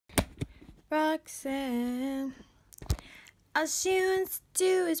Roxanne, all she wants to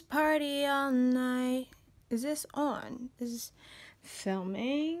do is party all night. Is this on? Is this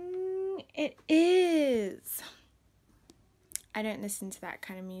filming? It is. I don't listen to that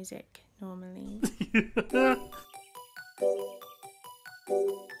kind of music normally.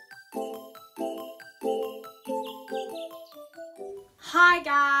 Hi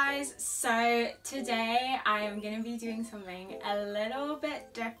guys, so today I am going to be doing something a little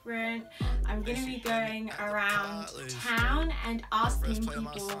bit different. I'm going to be going around town and asking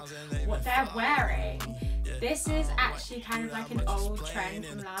people what they're wearing. This is actually kind of like an old trend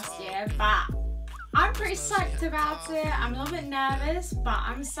from last year, but I'm pretty psyched about it. I'm a little bit nervous, but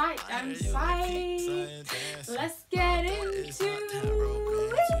I'm psyched. I'm psyched. Let's get into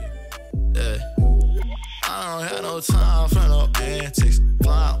it. I don't have no time for no antics.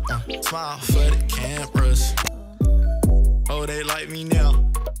 Smile, smile for the cameras. Oh, they like me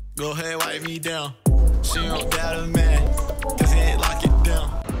now. Go ahead, wipe me down. She don't got a man, cause he ain't lock it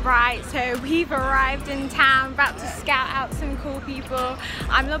down. Right, so we've arrived in town, about to scout out some cool people.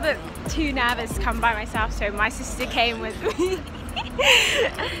 I'm a little bit too nervous to come by myself, so my sister came with me.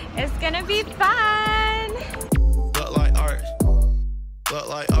 It's gonna be fun. Look like art. Look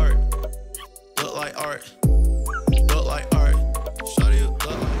like art. Look like art. Look like art. Shawty, look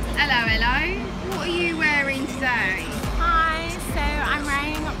like. Hello, hello. What are you wearing today? Hi, so I'm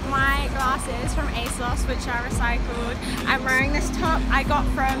wearing my glasses from ASOS, which are recycled. I'm wearing this top I got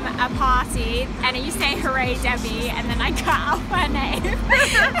from a party, and it used to say "Hooray Debbie," and then I cut off her name.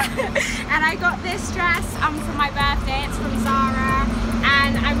 And I got this dress for my birthday. It's from Zara,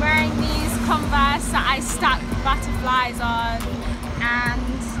 and I'm wearing these Converse that I stuck butterflies on, and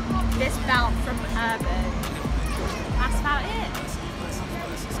this belt from Urban. That's about it.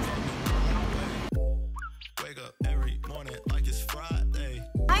 Wake up every morning like it's Friday.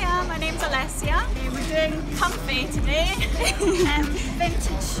 Hiya, my name's Alessia. We're doing comfy today.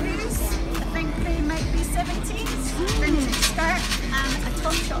 Vintage shoes. I think they might be 70s. Vintage skirt and a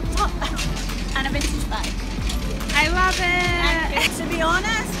top shop top and a vintage bag. I love it. And to be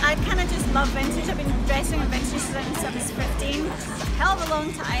honest, I kind of just love vintage. I've been dressing in vintage since I was 15. It's a hell of a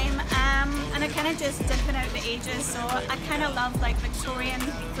long time. And I kind of just dipping out the ages. So I kind of love like Victorian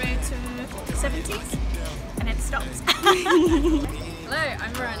through to 70s. And it stops. Hello,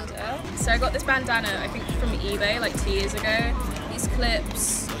 I'm Miranda. So I got this bandana, I think from eBay like 2 years ago. These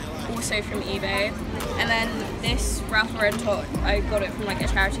clips, also from eBay. And then this Ralph Lauren top, I got it from like a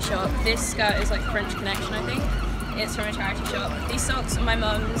charity shop. This skirt is like French Connection, I think. It's from a charity shop. These socks are my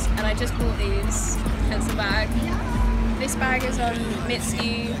mum's, and I just bought these. Hence the bag. This bag is on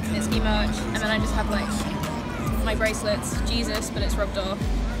Mitski merch, and then I just have like my bracelets, Jesus, but it's rubbed off,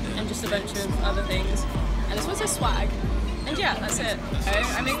 and just a bunch of other things. And this one's a swag. And yeah, that's it.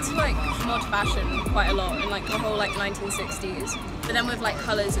 I'm into like mod fashion quite a lot, and like the whole like 1960s. But then with like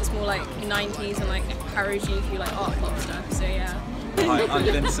colours, it's more like 90s and like Parigi if you like art pop stuff. So yeah. Hi, I'm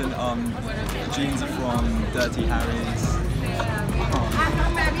Vincent. Jeans are from Dirty Harry's.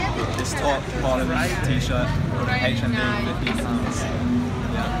 This top, Parliament t-shirt, HMV, £15.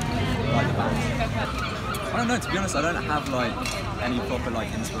 Yeah, I like the band. I don't know, to be honest, I don't have like any proper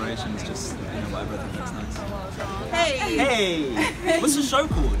like inspirations, just whatever I think looks nice. Hey! What's the show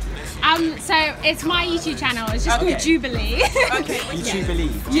called? So it's my YouTube channel. It's just called Jubilee. Okay.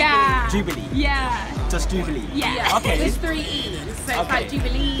 Jubilee. Yeah. Jubilee. Yeah. Just Jubilee. Yeah. Okay. There's 3 E's, so it's like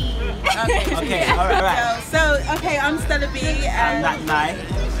Jubilee. Okay. Alright. So, okay, I'm Stella B and That night.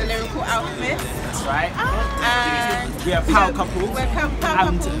 the Lyrical Alchemist. That's right. And We're a power couple. we're a power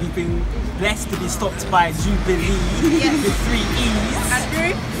And couple. we've been blessed to be stopped by Jubilee with 3 E's.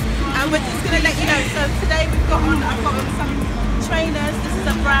 Andrew. And we're just going to let you know. So today I've got on some trainers. This is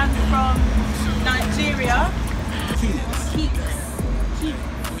a brand from Nigeria. Keeks.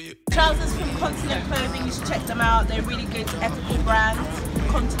 Trousers from Continent Clothing, you should check them out. They're really good, ethical brand.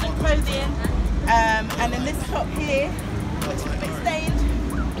 Continent Clothing. And then this top here, which is a bit stained,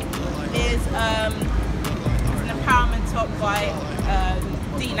 is an empowerment top by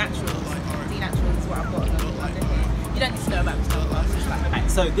D Naturals. D Naturals is what I've got under here. You don't need to know about this stuff, but it's just like Right,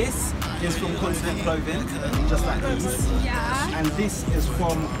 so this is from Continent Clothing, just like these. Yeah. And this is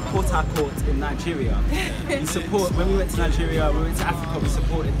from Port Harcourt in Nigeria. We support, when we went to Nigeria, we went to Africa, we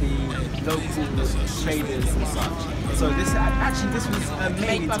supported the local traders and such. So this, actually this was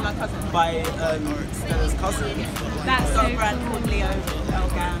made by my cousin. By Stella's cousin. That's I've got a brand called Leo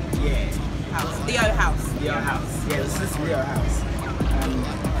Elgan Yeah. House. Leo House. Leo House. Yeah, this is Leo House.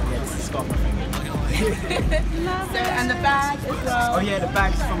 Yeah, this is got my finger. And the bag as well. Oh yeah, the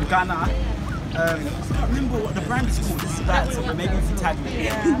bag's from Ghana. I can't remember what the brand is called. This is bad, so maybe if you tag me,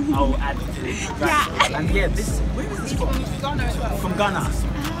 I'll add it to the brand. And yeah, this, where is this from? From Ghana as well. From Ghana.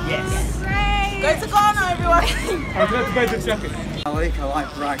 Yes. Go to Ghana, everyone. I'm going to go to the second. I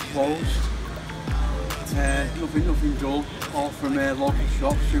like bright clothes. Nothing dull. All from local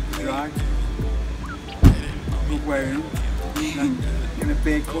shops, super dry. Good wearing them. Getting a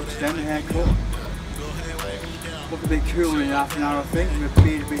beard cut then, a haircut. Look a bit cooler in half an hour, I think. With a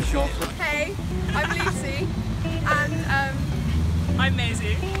beard a bit shorter. Hey, I'm Lucy, and I'm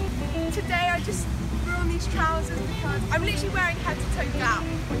Maisie. today I just threw on these trousers because I'm literally wearing head-to-toe Gap,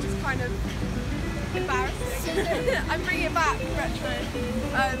 which is kind of embarrassing. I'm bringing it back retro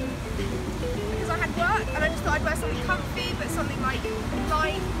because I had work and I just thought I'd wear something comfy, but something like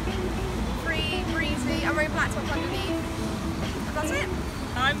light, free, breezy. I'm wearing black top underneath, and that's it.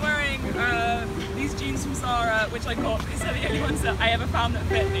 I'm wearing these jeans from Zara, which I got because they're the only ones that I ever found that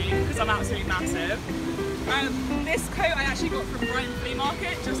fit me because I'm absolutely massive. This coat I actually got from Brighton flea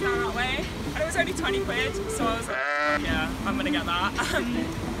market just down that way, and it was only 20 quid, so I was like, yeah, I'm gonna get that.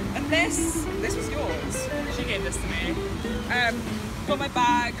 And this was yours. She gave this to me. Got my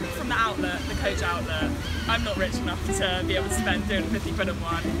bag from the outlet, the Coach outlet. I'm not rich enough to be able to spend 250 quid on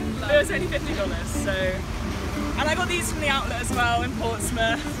one. It was only $50, so. And I got these from the outlet as well in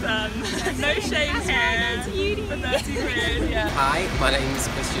Portsmouth. No shame here for 30 quid. Yeah. Hi, my name is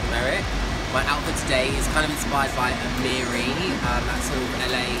Christian Merritt. My outfit today is kind of inspired by Amiri, that sort of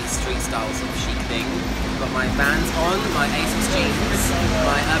LA street style sort of chic thing. Got my Vans on, my ASOS jeans,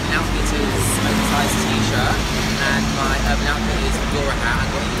 my urban outfit is oversized t-shirt, and my urban outfit is Fedora hat I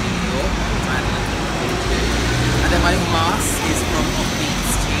got in New York, which I had a little thing too. And then my little mask is from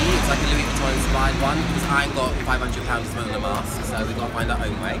Offbeats Tea. It's like a Louis Vuitton inspired one because I ain't got £500 to spend on a mask, so we've got to find our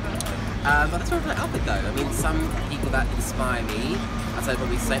own way. But that's sort of my outfit though. I mean, some people that inspire me, I'd say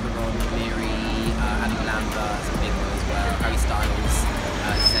probably Saint Laurent, Amiri, Adam Lambert, some big one as well, Harry Styles,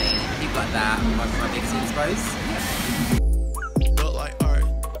 Zayn, people like that, my biggest inspos. Look like art,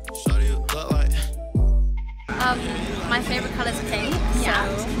 shawty, look like. My favourite colour is pink, so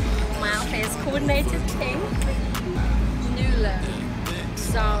my outfit is coordinated pink. Nula,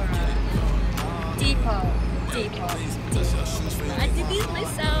 Zara, Depop. I did these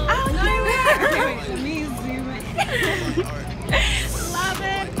myself. Oh, no! Let me zoom in. Love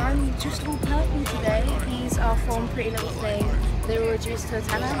it! I'm just all purple today. These are from Pretty Little Thing. They were reduced to a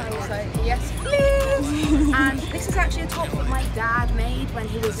tenner and I was like, yes please! And this is actually a top that my dad made when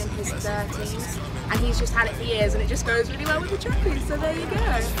he was in his 30s. And he's just had it for years and it just goes really well with the trapeze, so there you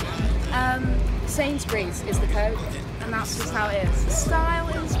go. Sainsbury's is the code and that's just how it is. Style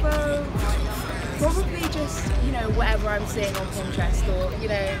inspo. Probably just, you know, whatever I'm seeing on Pinterest or, you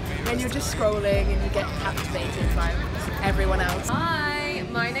know, when you're just scrolling and you get captivated by everyone else. Hi,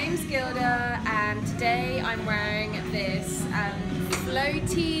 my name's Gilda and today I'm wearing this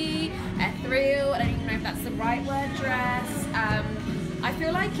floaty, ethereal, I don't even know if that's the right word, dress. I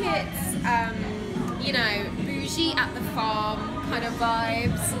feel like it's, you know, bougie at the farm kind of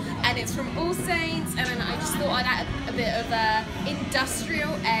vibes, and it's from All Saints, and then I just thought I'd add a bit of a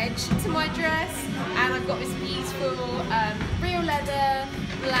industrial edge to my dress, and I've got this beautiful real leather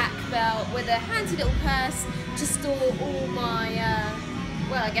black belt with a handy little purse to store all my,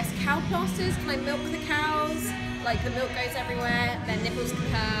 well, I guess cow plasters. Can I milk the cows? Like the milk goes everywhere, their nipples can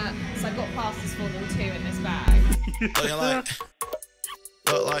hurt, so I've got plasters for them too in this bag. Look like art,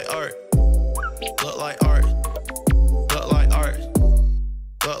 look like art, look like art, look like art,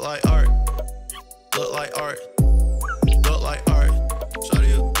 look like art, look like art,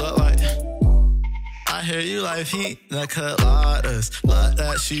 shawty, look like. I hear you like pina coladas, like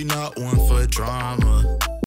that she not one for drama.